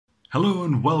Hello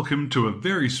and welcome to a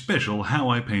very special How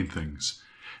I Paint Things.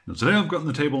 Now today I've got on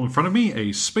the table in front of me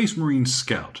a Space Marine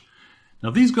Scout. Now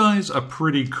these guys are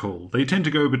pretty cool. They tend to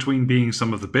go between being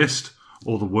some of the best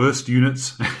or the worst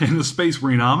units in the Space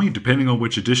Marine Army, depending on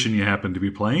which edition you happen to be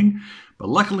playing. But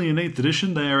luckily in 8th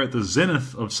edition they are at the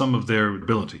zenith of some of their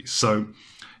abilities, so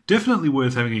definitely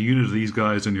worth having a unit of these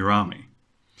guys in your army.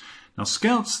 Now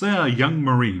Scouts, they are young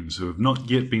Marines who have not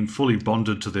yet been fully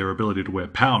bonded to their ability to wear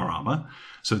power armor,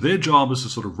 so their job is to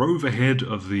sort of rove ahead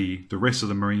of the rest of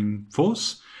the Marine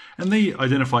force, and they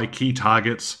identify key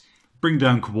targets, bring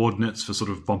down coordinates for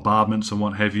sort of bombardments and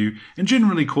what have you, and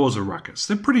generally cause a ruckus.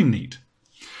 They're pretty neat.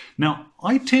 Now,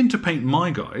 I tend to paint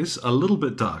my guys a little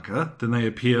bit darker than they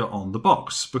appear on the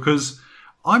box, because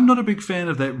I'm not a big fan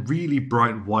of that really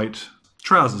bright white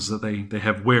trousers that they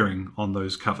have wearing on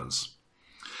those covers.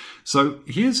 So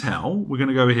here's how we're going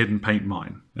to go ahead and paint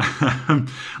mine.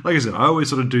 Like I said, I always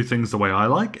sort of do things the way I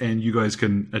like, and you guys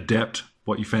can adapt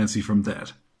what you fancy from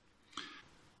that.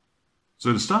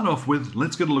 So to start off with,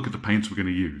 let's get a look at the paints we're going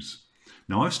to use.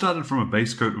 Now I've started from a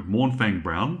base coat of Mournfang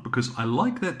Brown because I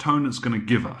like that tone it's going to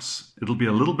give us. It'll be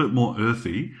a little bit more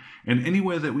earthy, and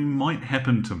anywhere that we might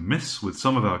happen to miss with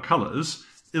some of our colours,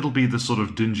 it'll be the sort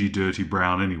of dingy, dirty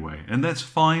brown anyway. And that's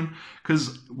fine,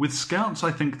 because with Scouts,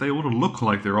 I think they ought to look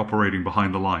like they're operating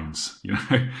behind the lines. You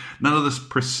know, none of this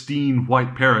pristine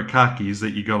white pair of khakis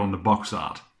that you got on the box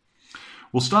art.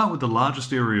 We'll start with the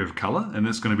largest area of colour, and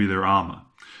that's going to be their armour.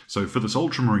 So for this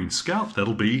Ultramarine Scout,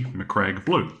 that'll be Macragge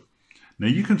Blue. Now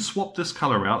you can swap this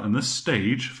colour out in this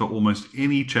stage for almost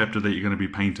any chapter that you're going to be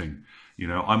painting. You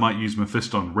know, I might use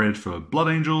Mephiston Red for Blood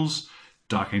Angels,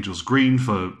 Dark Angels Green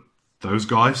for those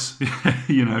guys.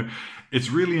 You know,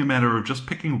 it's really a matter of just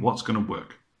picking what's going to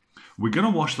work. We're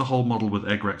going to wash the whole model with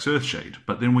Agrax Earthshade,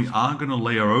 but then we are going to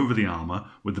layer over the armor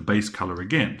with the base color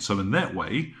again. So in that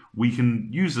way, we can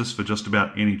use this for just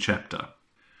about any chapter.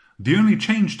 The only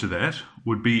change to that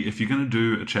would be if you're going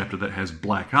to do a chapter that has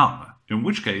black armor, in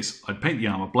which case I'd paint the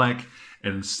armor black,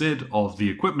 and instead of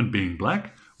the equipment being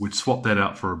black, we'd swap that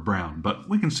out for a brown, but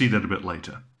we can see that a bit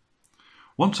later.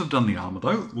 Once I've done the armour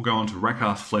though, we'll go on to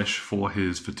Rakarth Flesh for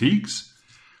his fatigues.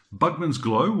 Bugman's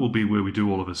Glow will be where we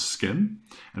do all of his skin.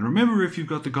 And remember, if you've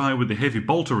got the guy with the heavy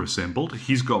bolter assembled,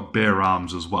 he's got bare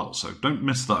arms as well, so don't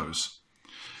miss those.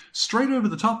 Straight over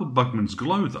the top of Bugman's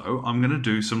Glow though, I'm going to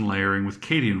do some layering with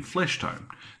Cadian Flesh Tone.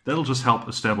 That'll just help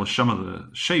establish some of the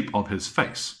shape of his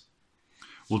face.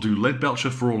 We'll do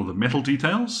Leadbelcher for all of the metal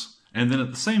details, and then at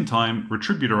the same time,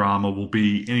 Retributor Armour will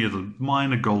be any of the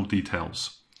minor gold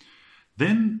details.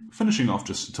 Then, finishing off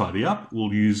just to tidy up,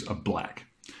 we'll use a black.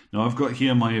 Now I've got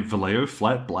here my Vallejo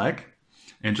Flat Black,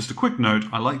 and just a quick note,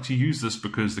 I like to use this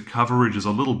because the coverage is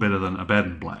a little better than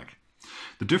Abaddon Black.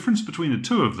 The difference between the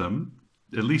two of them,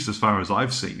 at least as far as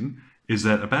I've seen, is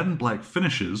that Abaddon Black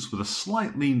finishes with a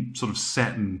slightly sort of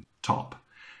satin top.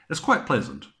 It's quite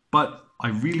pleasant, but I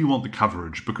really want the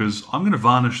coverage because I'm going to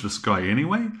varnish this guy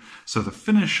anyway, so the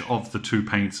finish of the two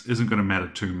paints isn't going to matter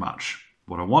too much.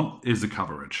 What I want is the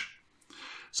coverage.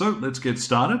 So let's get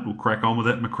started. We'll crack on with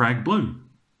that Macragge Blue.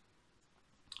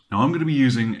 Now I'm going to be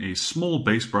using a small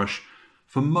base brush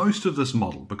for most of this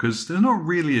model because there's not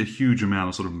really a huge amount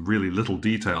of sort of really little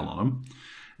detail on them.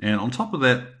 And on top of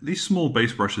that, these small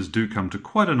base brushes do come to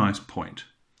quite a nice point.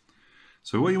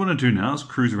 So what you want to do now is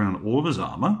cruise around all of his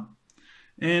armor.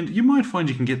 And you might find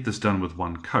you can get this done with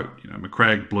one coat. You know,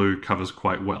 Macragge Blue covers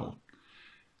quite well.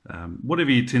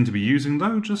 Whatever you tend to be using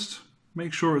though, just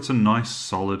make sure it's a nice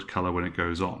solid colour when it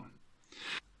goes on.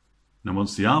 Now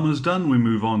once the armour's done, we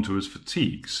move on to his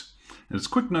fatigues. And as a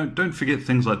quick note, don't forget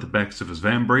things like the backs of his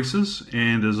van braces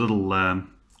and his little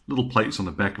plates on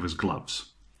the back of his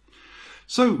gloves.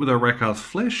 So with our Rakarth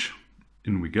Flesh,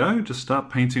 in we go to start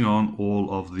painting on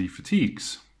all of the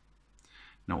fatigues.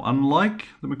 Now unlike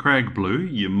the Macragge Blue,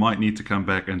 you might need to come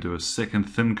back and do a second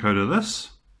thin coat of this,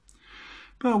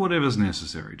 but whatever's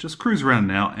necessary. Just cruise around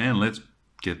now and let's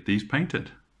get these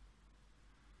painted.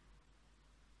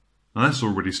 Now that's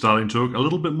already starting to look a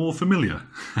little bit more familiar.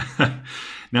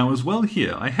 Now as well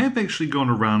here, I have actually gone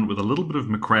around with a little bit of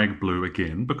Macragge Blue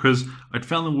again because I'd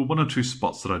found there were one or two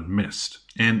spots that I'd missed.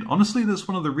 And honestly, that's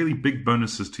one of the really big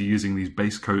bonuses to using these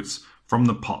base coats from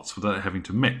the pots without having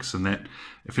to mix, and that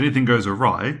if anything goes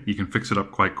awry, you can fix it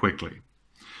up quite quickly.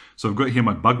 So I've got here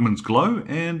my Bugman's Glow,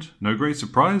 and no great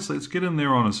surprise, let's get in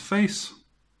there on his face.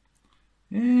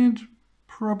 And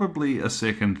probably a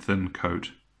second thin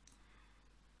coat.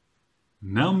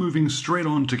 Now moving straight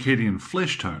on to Cadian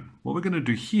Flesh Tone, what we're going to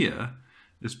do here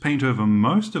is paint over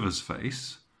most of his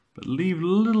face, but leave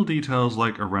little details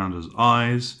like around his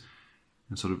eyes,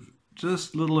 and sort of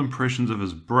just little impressions of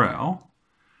his brow,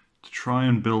 to try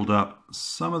and build up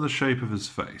some of the shape of his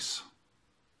face.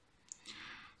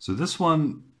 So this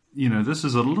one, you know, this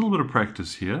is a little bit of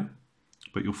practice here,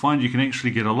 but you'll find you can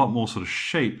actually get a lot more sort of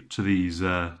shape to these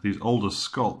older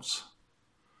sculpts.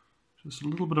 Just a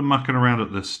little bit of mucking around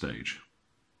at this stage.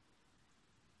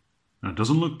 Now, it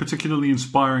doesn't look particularly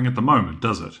inspiring at the moment,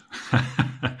 does it?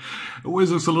 It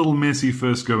always looks a little messy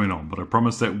first going on, but I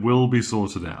promise that will be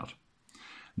sorted out.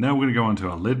 Now we're going to go on to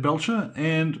our lead belcher,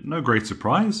 and no great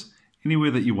surprise,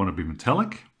 anywhere that you want to be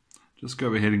metallic, just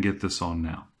go ahead and get this on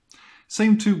now.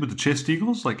 Same too with the chest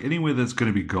eagles, like anywhere that's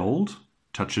going to be gold,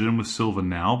 touch it in with silver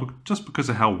now, just because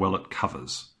of how well it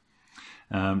covers.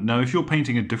 Now, if you're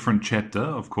painting a different chapter,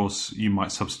 of course, you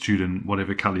might substitute in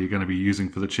whatever color you're going to be using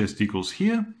for the chest eagles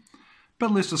here.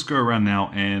 But let's just go around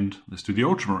now and let's do the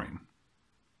ultramarine.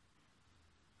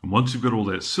 And once you've got all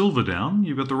that silver down,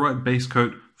 you've got the right base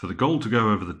coat for the gold to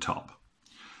go over the top.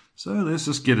 So let's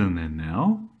just get in there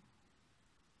now.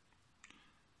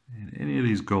 And any of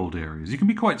these gold areas. You can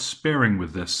be quite sparing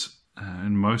with this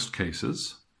in most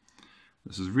cases.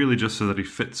 This is really just so that he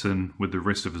fits in with the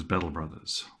rest of his battle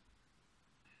brothers.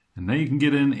 And now you can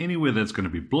get in anywhere that's going to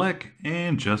be black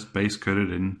and just base coat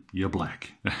it in your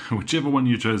black, whichever one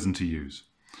you've chosen to use.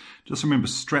 Just remember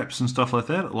straps and stuff like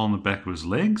that along the back of his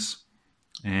legs,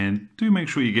 and do make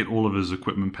sure you get all of his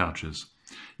equipment pouches.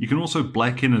 You can also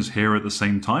black in his hair at the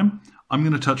same time. I'm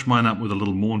going to touch mine up with a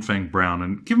little Mournfang brown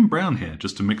and give him brown hair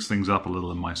just to mix things up a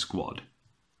little in my squad.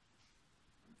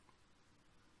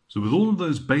 So with all of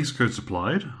those base coats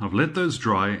applied, I've let those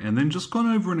dry and then just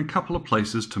gone over in a couple of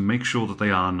places to make sure that they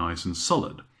are nice and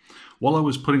solid. While I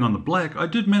was putting on the black, I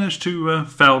did manage to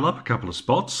foul up a couple of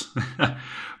spots,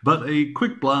 but a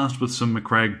quick blast with some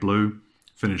McCrag blue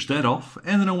finished that off,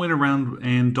 and then I went around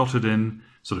and dotted in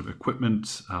sort of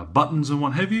equipment buttons and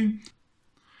what have you.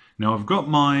 Now I've got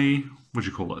my,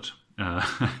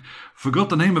 forgot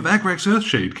the name of Agrak's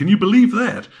Earthshade, can you believe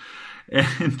that?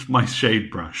 And my shade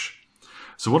brush.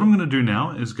 So what I'm going to do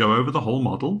now is go over the whole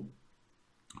model,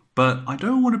 but I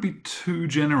don't want to be too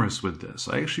generous with this.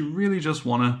 I actually really just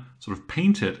want to sort of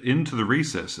paint it into the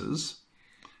recesses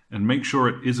and make sure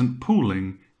it isn't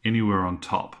pooling anywhere on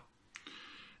top.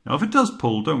 Now if it does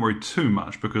pool, don't worry too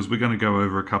much because we're going to go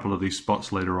over a couple of these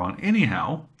spots later on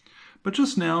anyhow, but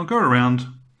just now go around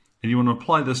and you want to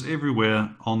apply this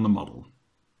everywhere on the model.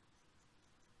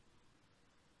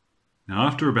 Now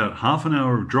after about half an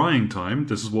hour of drying time,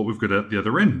 this is what we've got at the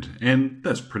other end, and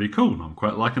that's pretty cool. I'm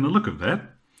quite liking the look of that.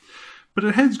 But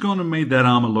it has gone and made that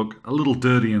armor look a little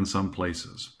dirty in some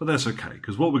places, but that's okay,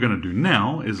 because what we're going to do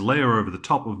now is layer over the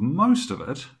top of most of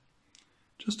it,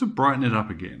 just to brighten it up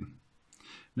again.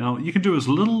 Now you can do as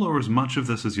little or as much of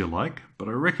this as you like, but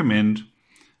I recommend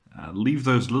leave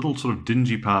those little sort of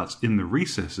dingy parts in the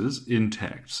recesses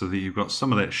intact, so that you've got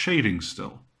some of that shading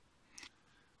still.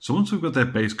 So once we've got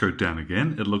that base coat down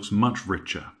again, it looks much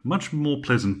richer, much more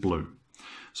pleasant blue.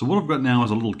 So what I've got now is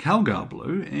a little Calgar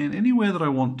blue, and anywhere that I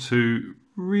want to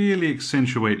really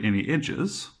accentuate any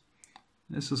edges,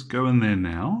 let's just go in there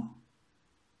now.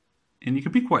 And you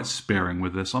can be quite sparing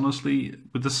with this, honestly.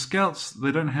 With the Scouts,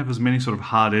 they don't have as many sort of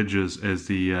hard edges as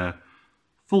the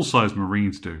full-size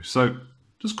Marines do. So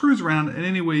just cruise around, and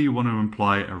anywhere you want to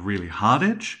imply a really hard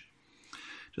edge,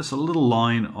 just a little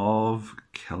line of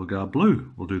Calgar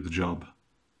blue will do the job.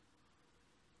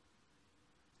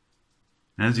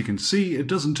 As you can see, it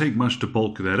doesn't take much to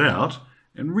bulk that out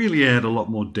and really add a lot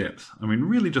more depth. I mean,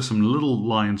 really just some little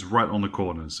lines right on the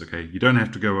corners, okay? You don't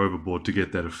have to go overboard to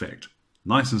get that effect.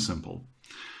 Nice and simple.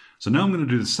 So now I'm going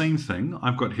to do the same thing.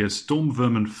 I've got here Storm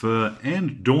Vermin Fur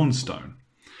and Dawnstone.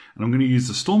 And I'm going to use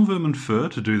the Storm Vermin Fur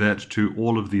to do that to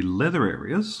all of the leather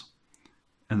areas.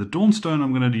 And the Dawnstone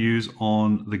I'm going to use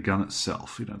on the gun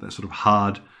itself, you know, that sort of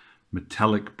hard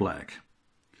metallic black.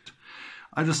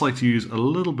 I just like to use a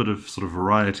little bit of sort of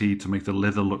variety to make the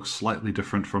leather look slightly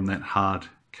different from that hard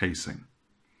casing.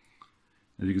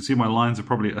 As you can see, my lines are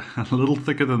probably a little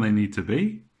thicker than they need to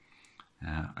be.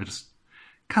 I just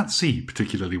can't see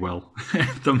particularly well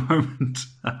at the moment.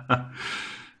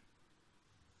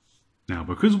 Now,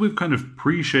 because we've kind of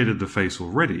pre-shaded the face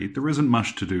already, there isn't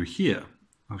much to do here.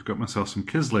 I've got myself some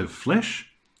Kislev flesh,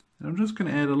 and I'm just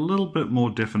going to add a little bit more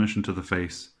definition to the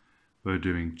face by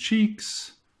doing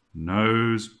cheeks,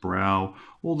 nose, brow,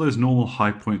 all those normal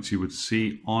high points you would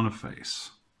see on a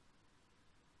face.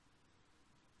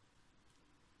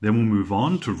 Then we'll move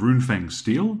on to Runefang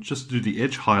Steel, just to do the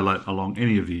edge highlight along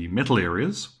any of the metal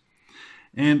areas.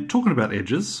 And talking about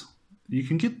edges, you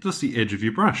can get just the edge of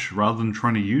your brush rather than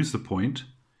trying to use the point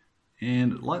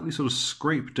and lightly sort of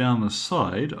scrape down the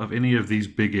side of any of these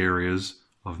big areas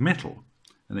of metal.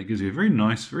 And that gives you a very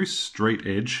nice, very straight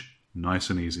edge Nice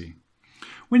and easy.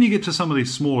 When you get to some of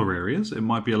these smaller areas, it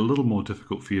might be a little more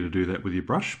difficult for you to do that with your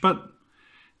brush, but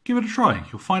give it a try.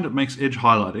 You'll find it makes edge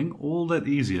highlighting all that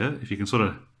easier if you can sort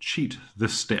of cheat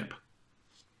this step.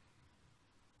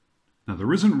 Now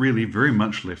there isn't really very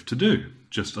much left to do.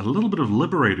 Just a little bit of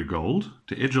Liberator gold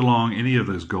to edge along any of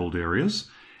those gold areas,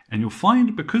 and you'll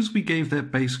find because we gave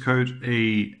that base coat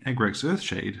an Agrax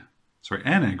Earthshade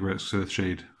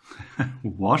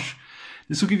wash,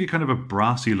 this will give you kind of a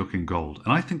brassy looking gold,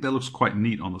 and I think that looks quite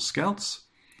neat on the scouts.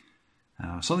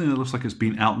 Something that looks like it's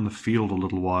been out in the field a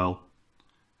little while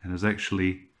and has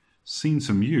actually seen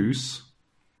some use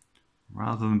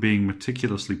rather than being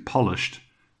meticulously polished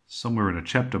somewhere in a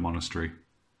chapter monastery.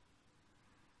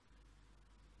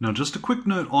 Now just a quick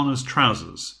note on his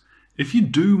trousers. If you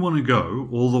do want to go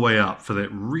all the way up for that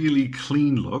really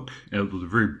clean look, with a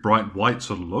very bright white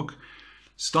sort of look,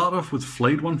 start off with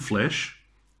Flayed One Flesh,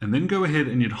 and then go ahead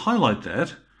and you'd highlight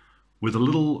that with a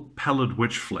little Pallid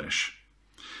Witch Flesh.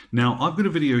 Now I've got a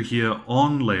video here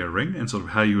on layering and sort of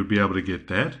how you would be able to get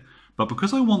that, but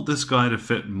because I want this guy to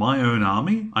fit my own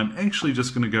army, I'm actually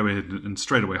just going to go ahead and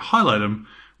straight away highlight him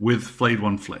with Flayed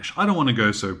One Flesh. I don't want to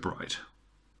go so bright.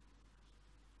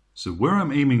 So where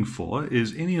I'm aiming for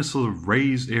is any sort of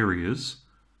raised areas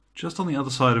just on the other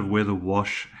side of where the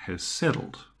wash has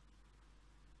settled.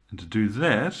 And to do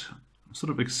that, I'm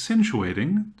sort of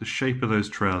accentuating the shape of those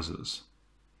trousers.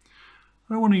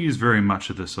 I don't want to use very much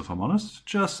of this if I'm honest,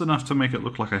 just enough to make it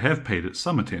look like I have paid it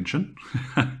some attention.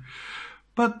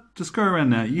 But just go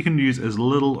around now, you can use as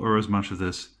little or as much of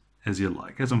this as you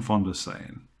like, as I'm fond of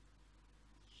saying.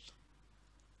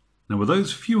 Now with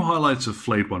those few highlights of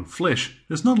Flayed One Flesh,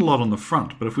 there's not a lot on the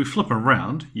front, but if we flip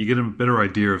around, you get a better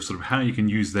idea of sort of how you can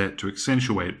use that to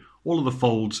accentuate all of the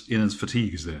folds in his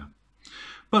fatigues there.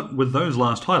 But with those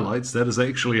last highlights, that is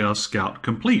actually our scout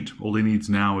complete. All he needs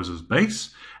now is his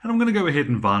base, and I'm going to go ahead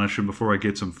and varnish him before I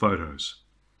get some photos.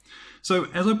 So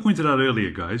as I pointed out earlier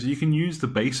guys, you can use the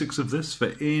basics of this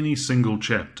for any single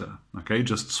chapter. Okay,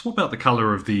 just swap out the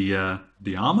color of the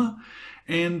armor,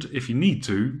 and if you need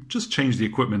to, just change the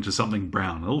equipment to something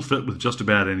brown. It'll fit with just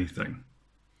about anything.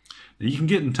 Now you can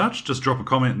get in touch, just drop a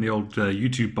comment in the old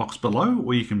YouTube box below,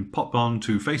 or you can pop on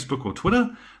to Facebook or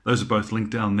Twitter. Those are both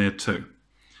linked down there too.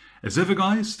 As ever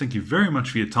guys, thank you very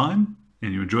much for your time,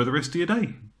 and you enjoy the rest of your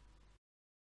day.